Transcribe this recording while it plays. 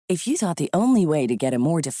If you thought the only way to get a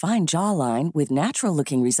more defined jawline with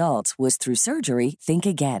natural-looking results was through surgery, think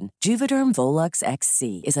again. Juvederm Volux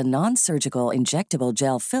XC is a non-surgical injectable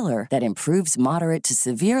gel filler that improves moderate to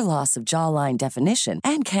severe loss of jawline definition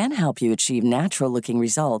and can help you achieve natural-looking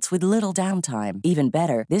results with little downtime. Even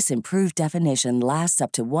better, this improved definition lasts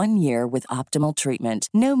up to 1 year with optimal treatment.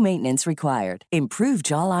 No maintenance required. Improve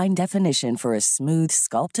jawline definition for a smooth,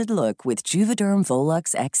 sculpted look with Juvederm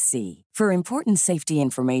Volux XC. For important safety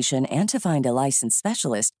information and to find a licensed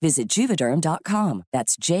specialist, visit Juvederm.com.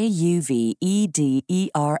 That's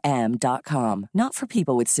Juvederm.com. Not for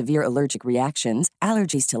people with severe allergic reactions,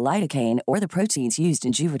 allergies to lidocaine, or the proteins used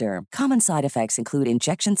in Juvederm. Common side effects include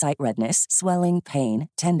injection site redness, swelling, pain,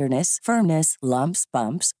 tenderness, firmness, lumps,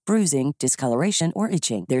 bumps, bruising, discoloration, or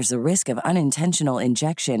itching. There's a risk of unintentional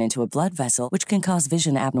injection into a blood vessel, which can cause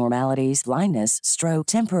vision abnormalities, blindness, stroke,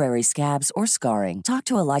 temporary scabs, or scarring. Talk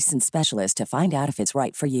to a licensed specialist to find out if it's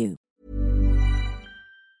right for you.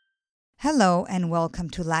 Hello and welcome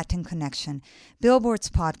to Latin Connection, Billboard's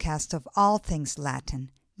podcast of all things Latin.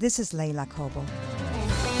 This is Leila Cobo.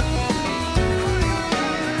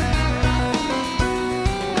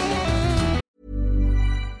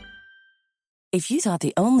 If you thought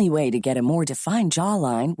the only way to get a more defined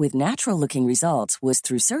jawline with natural-looking results was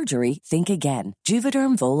through surgery, think again.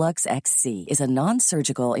 Juvederm Volux XC is a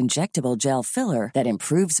non-surgical injectable gel filler that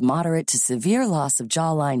improves moderate to severe loss of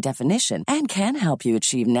jawline definition and can help you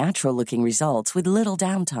achieve natural-looking results with little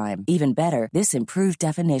downtime. Even better, this improved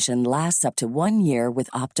definition lasts up to 1 year with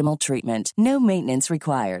optimal treatment. No maintenance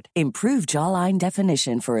required. Improve jawline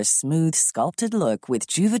definition for a smooth, sculpted look with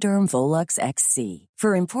Juvederm Volux XC.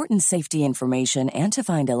 For important safety information and to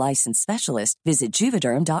find a licensed specialist, visit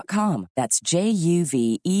Juvederm.com. That's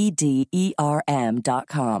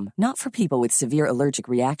Juvederm.com. Not for people with severe allergic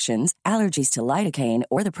reactions, allergies to lidocaine,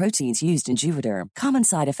 or the proteins used in Juvederm. Common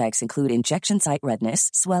side effects include injection site redness,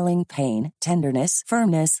 swelling, pain, tenderness,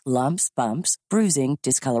 firmness, lumps, bumps, bruising,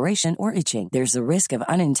 discoloration, or itching. There's a risk of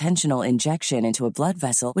unintentional injection into a blood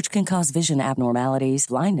vessel, which can cause vision abnormalities,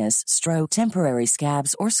 blindness, stroke, temporary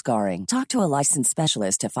scabs, or scarring. Talk to a licensed specialist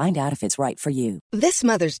to find out if it's right for you. This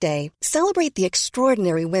Mother's Day, celebrate the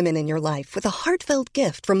extraordinary women in your life with a heartfelt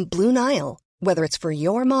gift from Blue Nile. Whether it's for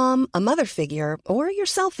your mom, a mother figure, or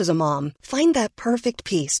yourself as a mom, find that perfect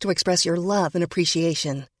piece to express your love and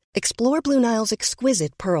appreciation. Explore Blue Nile's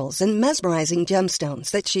exquisite pearls and mesmerizing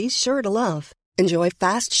gemstones that she's sure to love. Enjoy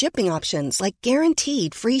fast shipping options like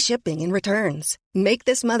guaranteed free shipping and returns. Make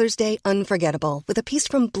this Mother's Day unforgettable with a piece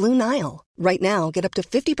from Blue Nile. Right now, get up to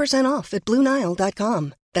 50% off at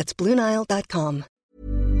BlueNile.com. That's BlueNile.com.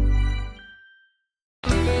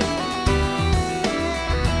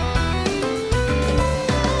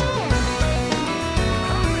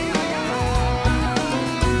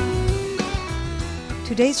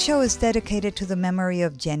 Today's show is dedicated to the memory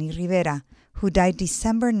of Jenny Rivera, who died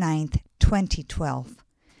December 9th, 2012.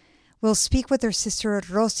 We'll speak with her sister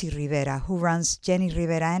Rosy Rivera, who runs Jenny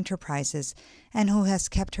Rivera Enterprises and who has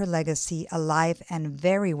kept her legacy alive and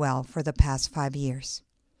very well for the past 5 years.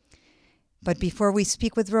 But before we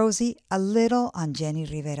speak with Rosie, a little on Jenny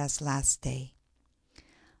Rivera's last day.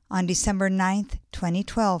 On December 9th,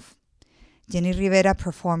 2012, Jenny Rivera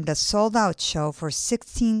performed a sold-out show for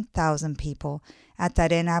 16,000 people at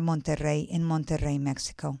Arena Monterrey in Monterrey,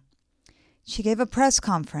 Mexico. She gave a press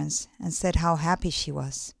conference and said how happy she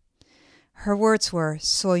was. Her words were,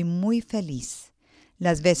 "Soy muy feliz.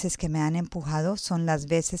 Las veces que me han empujado son las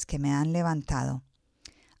veces que me han levantado.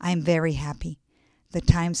 I'm very happy. The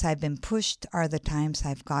times I've been pushed are the times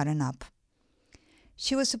I've gotten up."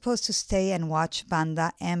 She was supposed to stay and watch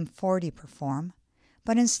Banda M40 perform,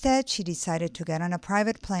 but instead she decided to get on a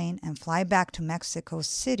private plane and fly back to Mexico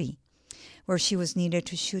City, where she was needed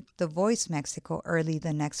to shoot The Voice Mexico early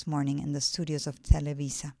the next morning in the studios of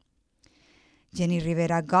Televisa. Jenny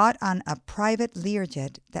Rivera got on a private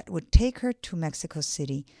Learjet that would take her to Mexico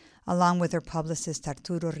City, along with her publicist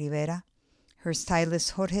Arturo Rivera, her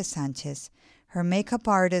stylist Jorge Sanchez, her makeup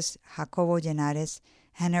artist Jacobo Llenares,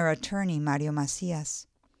 and her attorney Mario Macias.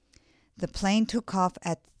 The plane took off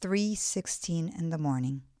at 3:16 in the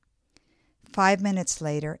morning. 5 minutes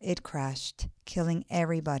later, it crashed, killing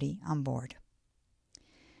everybody on board.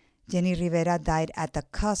 Jenny Rivera died at the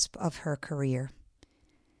cusp of her career.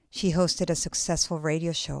 She hosted a successful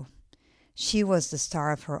radio show. She was the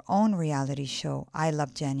star of her own reality show, I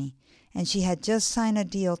Love Jenny, and she had just signed a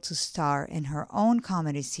deal to star in her own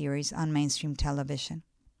comedy series on mainstream television.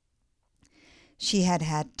 She had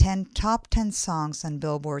had top 10 songs on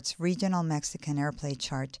Billboard's regional Mexican airplay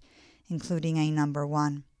chart, including a number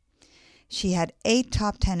 1. She had 8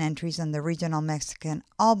 top 10 entries on the regional Mexican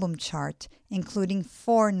album chart, including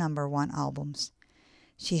 4 number 1 albums.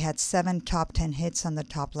 She had 7 top 10 hits on the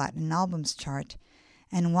top Latin albums chart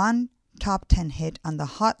and 1 top 10 hit on the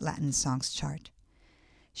Hot Latin Songs chart.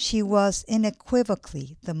 She was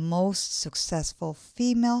unequivocally the most successful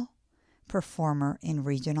female performer in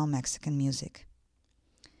regional Mexican music.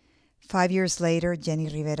 5 years later,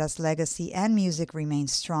 Jenni Rivera's legacy and music remain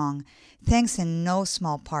strong, thanks in no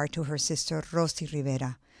small part to her sister Rosy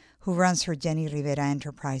Rivera, who runs her Jenni Rivera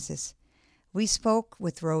Enterprises. We spoke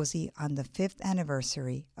with Rosie on the 5th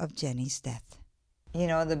anniversary of Jenny's death. You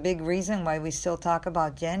know, the big reason why we still talk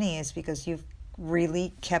about Jenny is because you've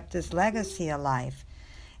really kept this legacy alive.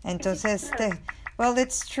 Entonces, well,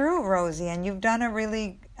 it's true, Rosie, and you've done a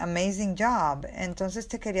really amazing job. Entonces,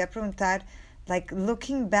 te quería preguntar, like,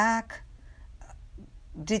 looking back,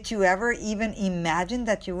 did you ever even imagine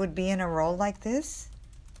that you would be in a role like this?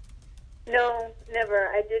 No, never.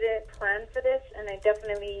 I didn't plan for this, and I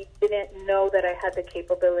definitely didn't know that I had the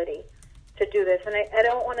capability to do this. And I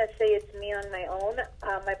don't want to say it's me on my own.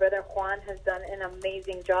 My brother Juan has done an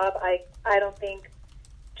amazing job. I don't think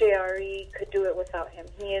JRE could do it without him.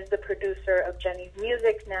 He is the producer of Jenny's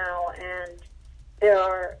music now, and there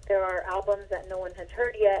are albums that no one has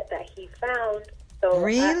heard yet that he found. So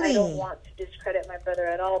really? I don't want to discredit my brother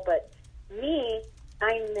at all, but me,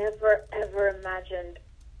 I never ever imagined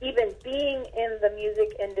even being in the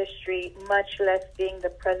music industry, much less being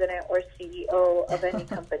the president or CEO of any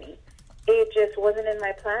company. It just wasn't in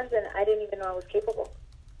my plans, and I didn't even know I was capable.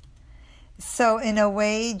 So in a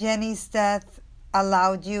way, Jenny's death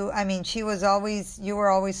allowed you, I mean, you were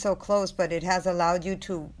always so close, but it has allowed you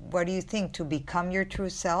to, what do you think, to become your true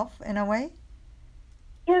self in a way?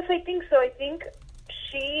 Yes, I think so. I think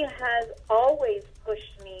she has always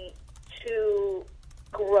pushed me to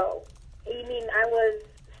grow. I mean, I was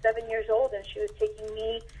 7 years old, and she was taking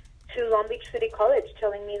me to Long Beach City College,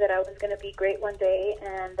 telling me that I was going to be great one day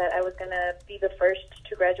and that I was going to be the first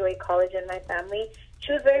to graduate college in my family.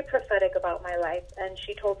 She was very prophetic about my life, and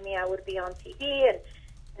she told me I would be on TV, and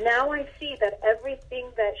now I see that everything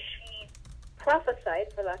that she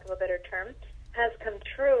prophesied, for lack of a better term, has come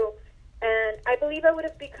true, and I believe I would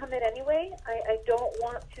have become it anyway. I don't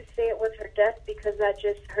want to say it was her death because that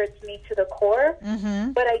just hurts me to the core,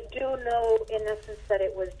 but I do know in essence that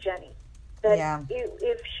it was Jenny. That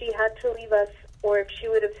if she had to leave us, or if she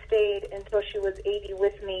would have stayed until she was 80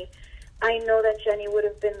 with me, I know that Jenny would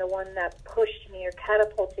have been the one that pushed me or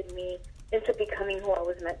catapulted me into becoming who I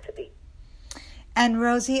was meant to be. And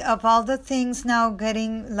Rosie, of all the things now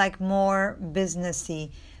getting like more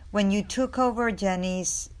businessy, when you took over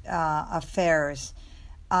Jenny's affairs,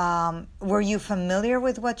 were you familiar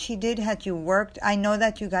with what she did? Had you worked? I know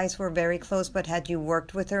that you guys were very close, but had you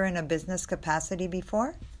worked with her in a business capacity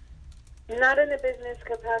before? Not in a business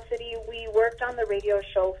capacity. We worked on the radio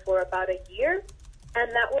show for about a year, and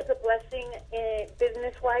that was a blessing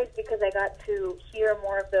business-wise because I got to hear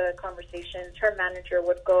more of the conversations. Her manager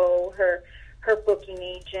would go, her booking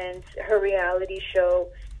agent, her reality show.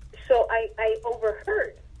 So I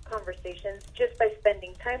overheard conversations just by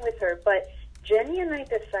spending time with her. But Jenny and I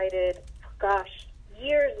decided,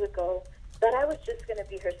 years ago, that I was just going to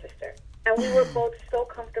be her sister. And we were both so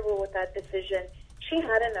comfortable with that decision. She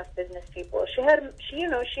had enough business people. She had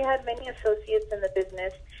many associates in the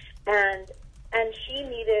business, and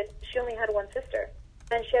she only had one sister,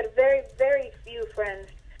 and she had very, very few friends.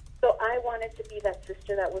 So I wanted to be that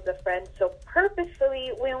sister that was a friend. So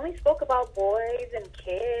purposefully, we only spoke about boys and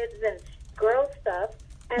kids and girl stuff,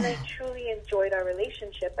 and I truly enjoyed our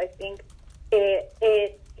relationship. I think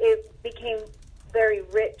it became very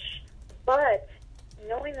rich, but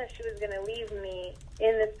knowing that she was going to leave me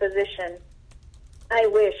in this position, I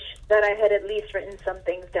wish that I had at least written some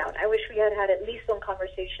things down. I wish we had had at least one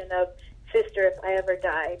conversation of, sister, if I ever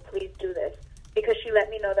die, please do this. Because she let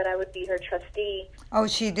me know that I would be her trustee. Oh,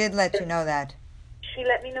 she did let you know that. She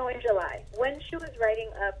let me know in July. When she was writing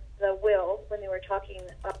up the will, when they were talking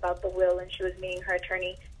about the will and she was meeting her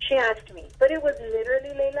attorney, she asked me. But it was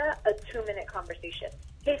literally, Leila, a 2-minute conversation.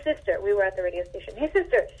 Hey, sister, we were at the radio station. Hey,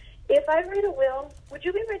 sister, if I write a will, would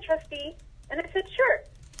you be my trustee? And I said, sure.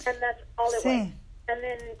 And that's all it was. And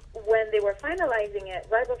then when they were finalizing it,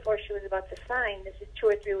 right before she was about to sign, this is 2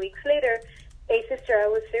 or 3 weeks later, hey, sister, I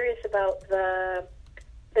was serious about the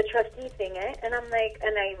trustee thing, eh? And I'm like,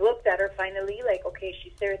 and I looked at her finally, like, okay,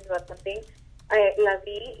 she's serious about something. I la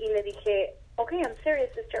vi y le dije, okay, I'm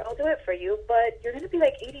serious, sister, I'll do it for you, but you're going to be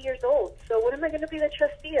like 80 years old, so what am I going to be the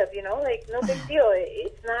trustee of, you know? Like, no big deal.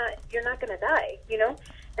 It's not, you're not going to die, you know?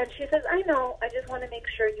 And she says, I know, I just want to make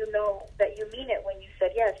sure you know that you mean it when you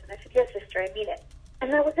said yes. And I said, yes, sister, I mean it.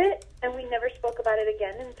 And that was it. And we never spoke about it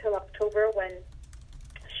again until October when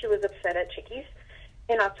she was upset at Chiquis.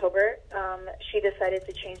 In October, she decided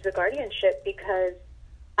to change the guardianship because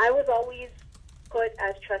I was always put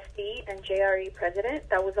as trustee and JRE president.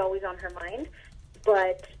 That was always on her mind.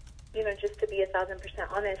 But, you know, just to be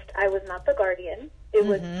 1,000% honest, I was not the guardian. It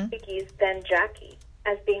was Chiquis, then Jackie,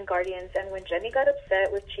 as being guardians. And when Jenny got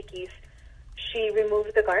upset with Chiquis, she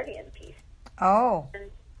removed the guardian piece. Oh.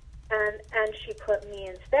 And she put me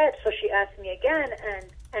instead. So she asked me again,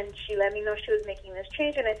 and she let me know she was making this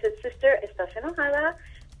change. And I said, sister, estás enojada,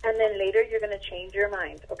 and then later you're going to change your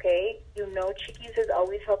mind, okay? You know Chiquis has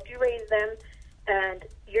always helped you raise them, and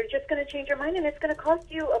you're just going to change your mind, and it's going to cost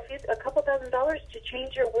you a couple $1,000s to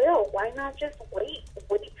change your will. Why not just wait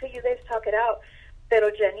till you guys talk it out? Pero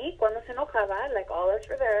Jenny, cuando se enojaba, like all us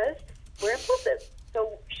Riveras, we're impulsive.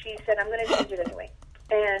 So she said, I'm going to change it anyway.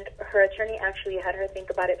 And her attorney actually had her think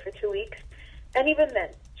about it for 2 weeks. And even then,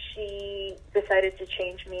 she decided to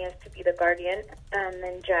change me as to be the guardian, and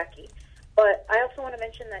then Jackie. But I also want to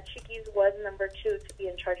mention that Chiquis was number 2 to be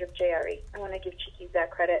in charge of JRE. I want to give Chiquis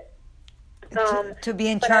that credit. To be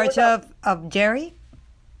in charge of Jerry?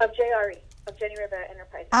 Of JRE, of Jenny Rivera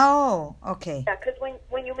Enterprises. Oh, okay. Yeah, because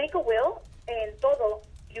when you make a will, in todo,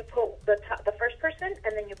 you put the first person,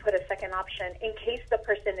 and then you put a second option in case the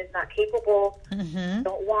person is not capable,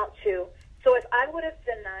 don't want to. So if I would have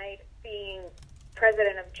denied being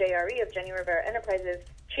president of JRE, of Jenny Rivera Enterprises,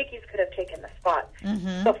 Chiquis could have taken the spot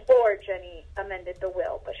before Jenny amended the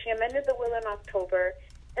will. But she amended the will in October,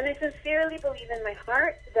 and I sincerely believe in my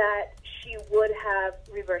heart that she would have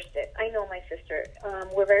reversed it. I know my sister.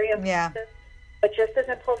 We're very impulsive, but just as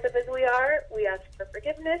impulsive as we are, we ask for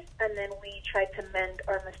forgiveness, and then we try to mend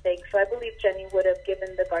our mistakes. So I believe Jenny would have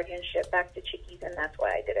given the guardianship back to Chiquis, and that's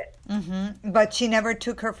why I did it. But she never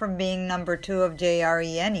took her from being number 2 of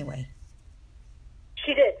JRE anyway.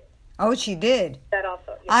 She did. Oh, she did. That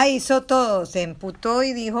also. Yes. Ah, hizo todo. Se emputó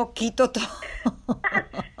y dijo, quito todo.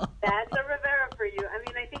 That's a Rivera for you. I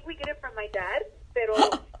mean, I think we get it from my dad, pero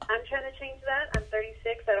I'm trying to change that. I'm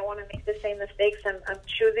 36. I don't want to make the same mistakes. I'm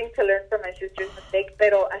choosing to learn from my sister's mistake.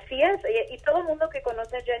 Pero así es. Y todo el mundo que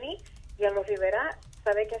conoce a Jenny y a los Rivera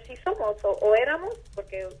sabe que así somos. O éramos,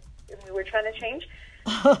 porque we were trying to change.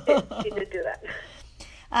 She did do that.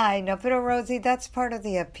 I know, pero Rosie, that's part of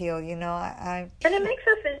the appeal, you know. And it makes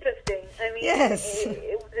us interesting. I mean, yes.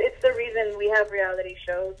 It's the reason we have reality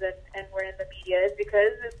shows and we're in the media is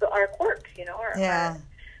because it's our quirks, you know, our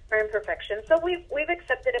imperfections. So we've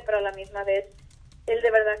accepted it, pero a la misma vez, él de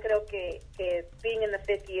verdad creo que being in the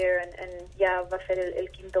 5th year and ya va a ser el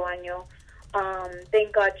quinto año,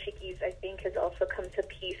 thank God Chiquis, I think, has also come to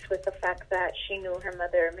peace with the fact that she knew her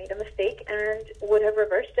mother made a mistake and would have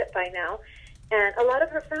reversed it by now. And a lot of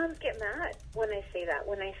her fans get mad when I say that,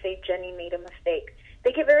 when I say Jenny made a mistake.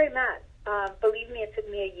 They get very mad. Believe me, it took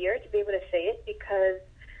me a year to be able to say it because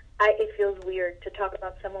it feels weird to talk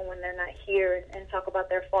about someone when they're not here and talk about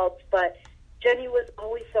their faults. But Jenny was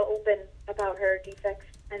always so open about her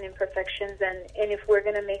defects and imperfections. And if we're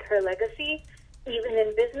going to make her legacy, even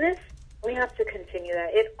in business, we have to continue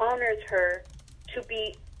that. It honors her to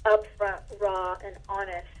be upfront, raw, and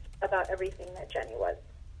honest about everything that Jenny was.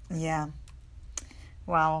 Yeah.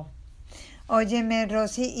 Wow. Óyeme,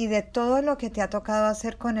 Rosy, y de todo lo que te ha tocado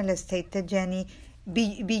hacer con el estate de Jenny,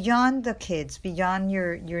 beyond the kids, beyond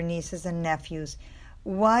your nieces and nephews,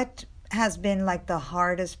 what has been like the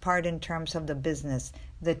hardest part in terms of the business?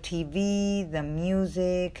 The TV, the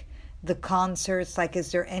music, the concerts? Like,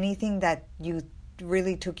 is there anything that you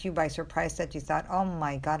really took you by surprise that you thought, oh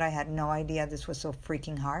my God, I had no idea this was so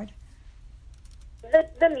freaking hard?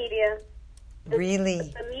 The media. Really?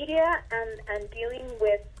 The media and dealing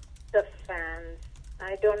with the fans.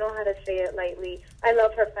 I don't know how to say it lightly. I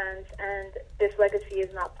love her fans, and this legacy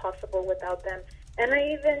is not possible without them. And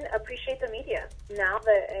I even appreciate the media. Now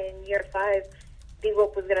that in year 5,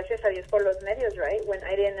 digo, pues gracias a Dios por los medios, right? When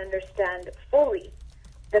I didn't understand fully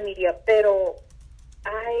the media. Pero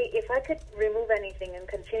if I could remove anything and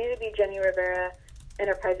continue to be Jenny Rivera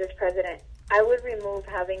Enterprises president, I would remove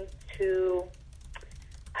having to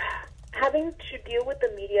deal with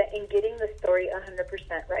the media and getting the story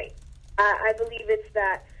 100% right. I believe it's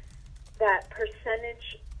that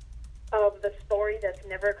percentage of the story that's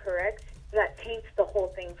never correct that taints the whole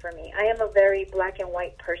thing for me. I am a very black and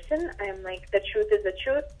white person. I am like, the truth is the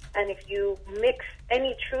truth, and if you mix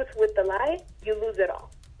any truth with the lie, you lose it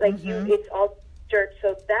all. Like, it's all dirt.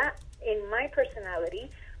 So that, in my personality,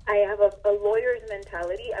 I have a lawyer's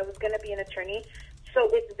mentality. I was going to be an attorney. So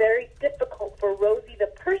it's very difficult for Rosie, the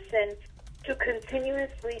person, to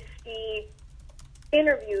continuously see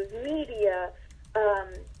interviews, media,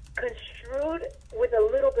 construed with a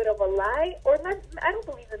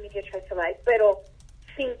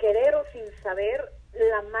saber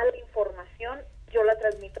la mala información, yo la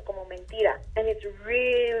transmito como mentira. And it's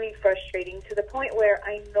really frustrating to the point where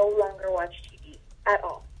I no longer watch TV at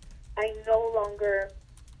all. I no longer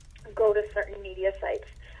go to certain media sites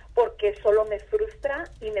porque solo me frustra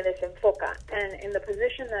y me desenfoca. And in the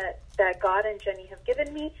position that God and Jenny have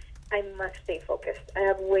given me, I must stay focused. I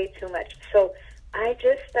have way too much. So I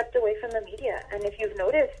just stepped away from the media. And if you've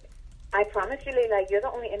noticed, I promise you, Leila, you're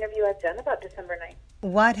the only interview I've done about December 9th.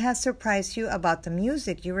 What has surprised you about the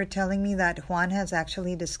music? You were telling me that Juan has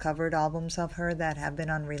actually discovered albums of her that have been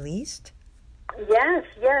unreleased? Yes.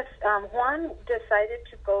 Juan decided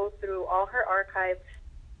to go through all her archives.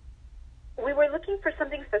 We were looking for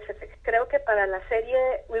something specific. Creo que para la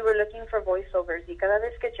serie we were looking for voiceovers. Y cada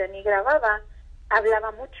vez que Jenny grababa,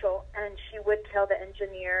 hablaba mucho, and she would tell the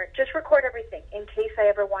engineer, just record everything in case I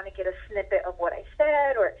ever want to get a snippet of what I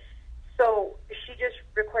said. So she just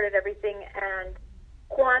recorded everything, and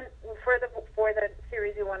Juan, for the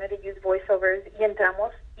series, we wanted to use voiceovers, y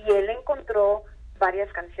entramos, y él encontró varias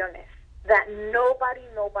canciones that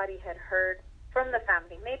nobody had heard from the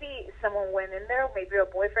family. Maybe someone went in there, maybe a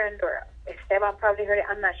boyfriend, or Esteban probably heard it,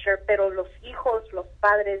 I'm not sure, pero los hijos, los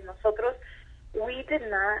padres, nosotros, we did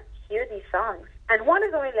not hear these songs. And Juan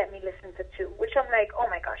has only let me listen to 2, which I'm like, oh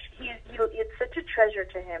my gosh, it's such a treasure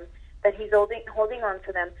to him that he's holding on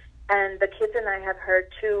to them. And the kids and I have heard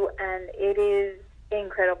 2, and it is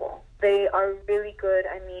incredible. They are really good.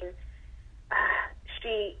 I mean,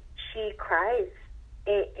 she cries.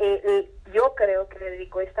 Yo creo que le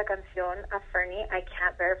dedicó esta canción a Fernie. I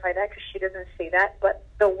can't verify that because she doesn't say that, but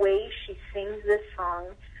the way she sings this song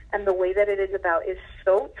and the way that it is about is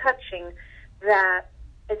so touching that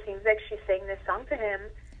it seems like she sang this song to him.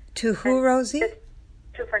 To who, Rosie?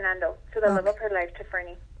 To Fernando, to the love of her life, to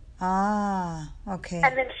Fernie. Ah, okay.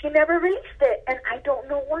 And then she never released it, and I don't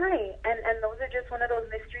know why. And those are just one of those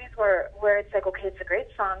mysteries where it's like, okay, it's a great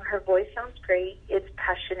song. Her voice sounds great. It's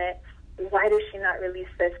passionate. Why does she not release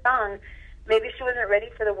this song? Maybe she wasn't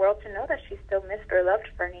ready for the world to know that she still missed or loved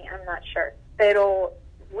Fernie. I'm not sure. Pero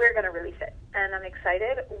we're going to release it, and I'm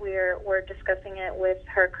excited. We're discussing it with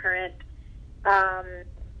her current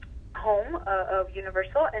home of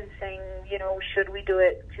Universal and saying, should we do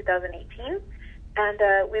it 2018?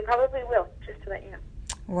 And we probably will, just to let you know.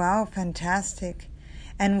 Wow, fantastic.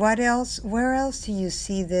 And what else? Where else do you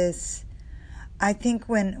see this? I think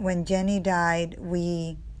when Jenny died,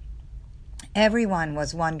 everyone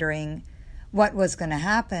was wondering what was going to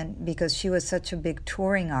happen because she was such a big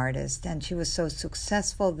touring artist and she was so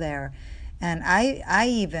successful there. And I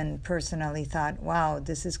even personally thought, wow,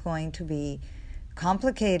 this is going to be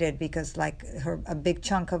complicated because a big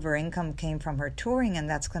chunk of her income came from her touring, and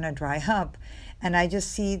that's going to dry up. And I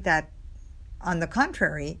just see that, on the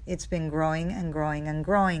contrary, it's been growing and growing and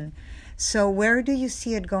growing. So where do you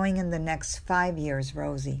see it going in the next 5 years,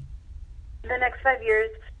 Rosie? The next 5 years,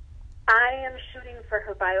 I am shooting for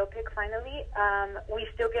her biopic finally. We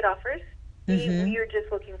still get offers. Mm-hmm. We are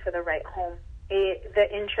just looking for the right home. The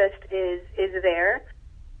interest is there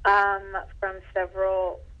from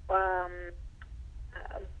several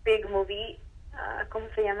big movie, ¿cómo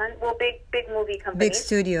se llaman? Well, big movie companies. Big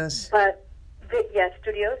studios. But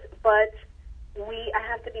studios. But I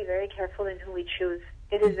have to be very careful in who we choose.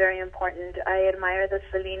 It is very important. I admire the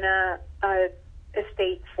Selena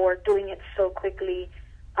estate for doing it so quickly.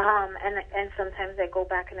 And sometimes I go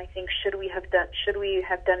back and I think, should we have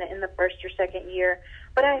done it in the first or second year?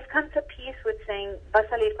 But I've come to peace with saying, va a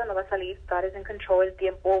salir cuando va a salir. God is in control. El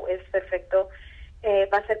tiempo es perfecto.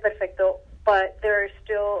 Va a ser perfecto. But we're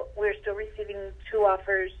still receiving 2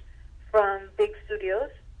 offers from big studios,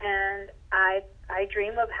 and I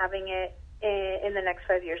dream of having it in the next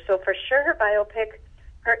 5 years. So for sure, her biopic,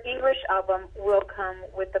 her English album will come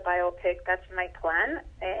with the biopic. That's my plan.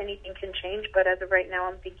 Anything can change, but as of right now,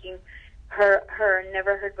 I'm thinking her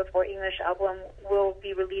Never Heard Before English album will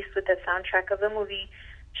be released with the soundtrack of the movie.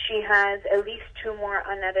 She has at least 2 more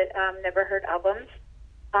unedited Never Heard albums,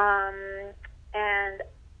 and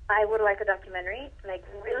I would like a documentary, like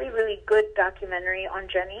really, really good documentary on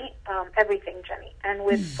Jenny, everything Jenny, and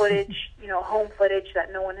with footage, home footage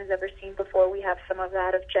that no one has ever seen before. We have some of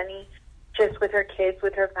that of Jenny, just with her kids,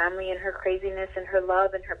 with her family, and her craziness, and her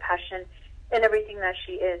love, and her passion, and everything that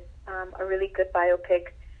she is. A really good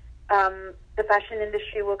biopic. The fashion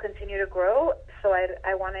industry will continue to grow, so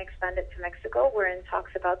I want to expand it to Mexico. We're in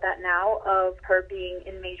talks about that now, of her being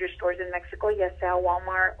in major stores in Mexico, ya sea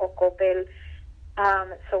Walmart or Coppel.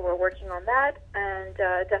 So we're working on that, and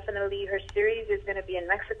definitely her series is going to be in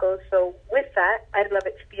Mexico. So with that, I'd love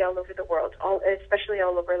it to be all over the world, especially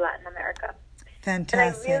all over Latin America.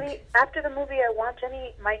 Fantastic. And I really, after the movie, I want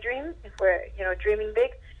Jenny, my dream, if we're, dreaming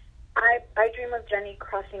big, I dream of Jenny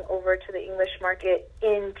crossing over to the English market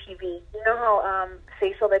in TV. You know how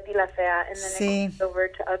Se hizo Betty la Fea and then it goes over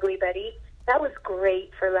to Ugly Betty? That was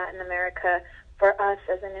great for Latin America, for us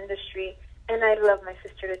as an industry. And I'd love my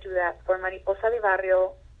sister to do that for Mariposa de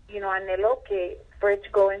Barrio. Anhelo que for it to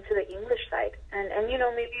go into the English side. And maybe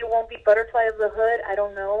it won't be Butterfly of the Hood, I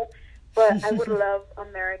don't know. But I would love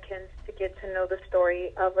Americans to get to know the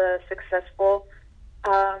story of a successful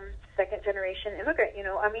second-generation immigrant.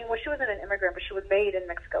 Well, she wasn't an immigrant, but she was made in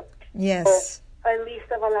Mexico. Yes. So, at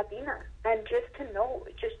least of a Latina. And just to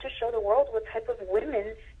show the world what type of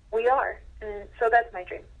women we are. And so that's my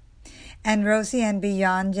dream. And Rosie, and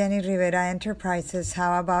beyond Jenny Rivera Enterprises,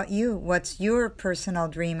 how about you? What's your personal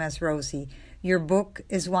dream as Rosie? Your book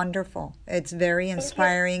is wonderful. It's very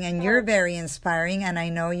inspiring, and you're very inspiring. And I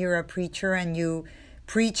know you're a preacher and you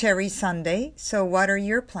preach every Sunday. So what are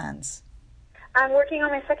your plans? I'm working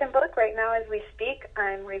on my second book right now as we speak.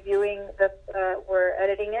 I'm reviewing we're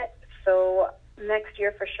editing it. So next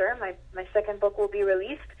year for sure, my second book will be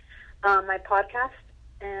released, my podcast,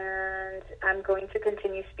 and I'm going to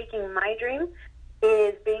continue speaking. My dream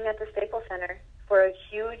is being at the Staples Center for a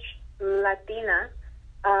huge Latina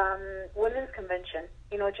women's convention,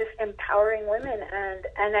 just empowering women,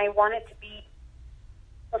 and I want it to be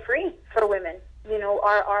free for women.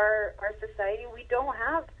 Our society, we don't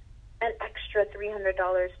have an extra $300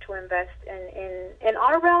 to invest in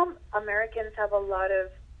our realm. Americans have a lot of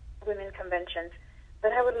women conventions,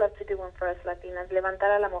 but I would love to do one for us Latinas,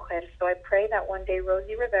 Levantar a la Mujer. So I pray that one day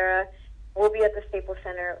Rosie Rivera will be at the Staples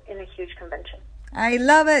Center in a huge convention. I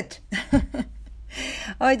love it.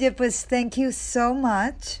 Oye, pues thank you so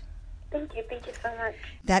much. Thank you so much.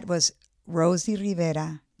 That was Rosie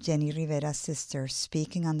Rivera, Jenny Rivera's sister,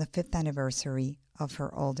 speaking on the 5th anniversary of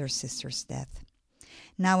her older sister's death.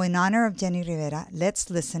 Now, in honor of Jenny Rivera, let's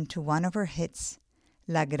listen to one of her hits,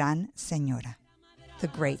 La Gran Señora, The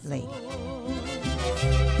Great Lady.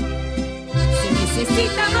 Se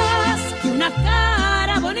necesita más que una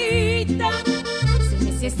cara bonita, se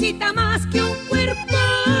necesita más que un cuerpo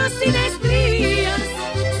sin estrías,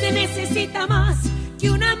 se necesita más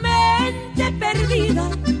que una mente perdida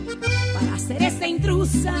para ser esa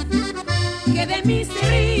intrusa que de mí se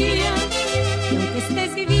ría. Y aunque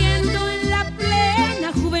estés viviendo en la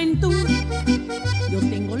plena juventud, yo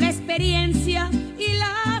tengo la experiencia y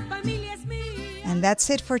la familia es mía. And that's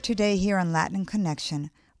it for today here on Latin Connection,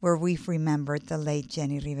 where we've remembered the late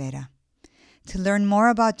Jenny Rivera. To learn more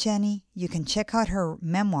about Jenny, you can check out her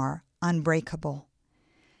memoir, Unbreakable.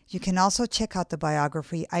 You can also check out the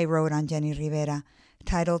biography I wrote on Jenny Rivera,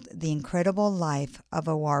 titled The Incredible Life of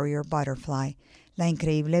a Warrior Butterfly, La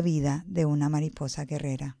Increíble Vida de una Mariposa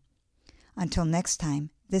Guerrera. Until next time,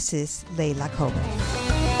 this is Leila Kober.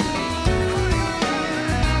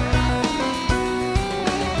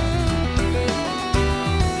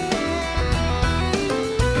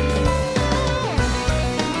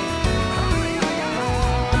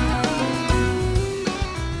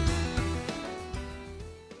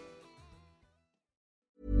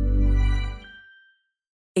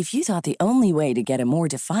 If you thought the only way to get a more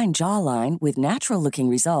defined jawline with natural-looking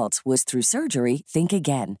results was through surgery, think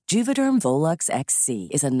again. Juvederm Volux XC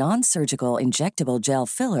is a non-surgical injectable gel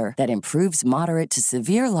filler that improves moderate to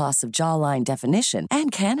severe loss of jawline definition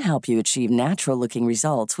and can help you achieve natural-looking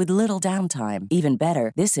results with little downtime. Even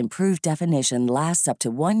better, this improved definition lasts up to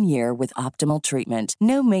 1 year with optimal treatment.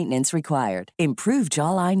 No maintenance required. Improve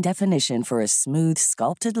jawline definition for a smooth,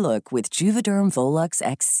 sculpted look with Juvederm Volux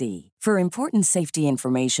XC. For important safety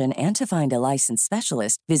information and to find a licensed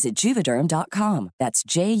specialist, visit Juvederm.com. That's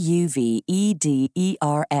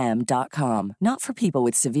JUVEDERM.com. Not for people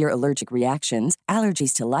with severe allergic reactions,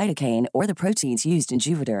 allergies to lidocaine, or the proteins used in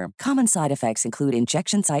Juvederm. Common side effects include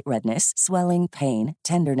injection site redness, swelling, pain,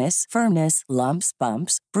 tenderness, firmness, lumps,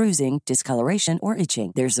 bumps, bruising, discoloration, or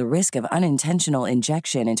itching. There's a risk of unintentional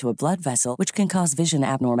injection into a blood vessel, which can cause vision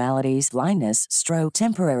abnormalities, blindness, stroke,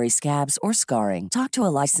 temporary scabs, or scarring. Talk to a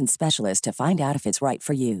licensed specialist to find out if it's right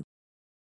for you.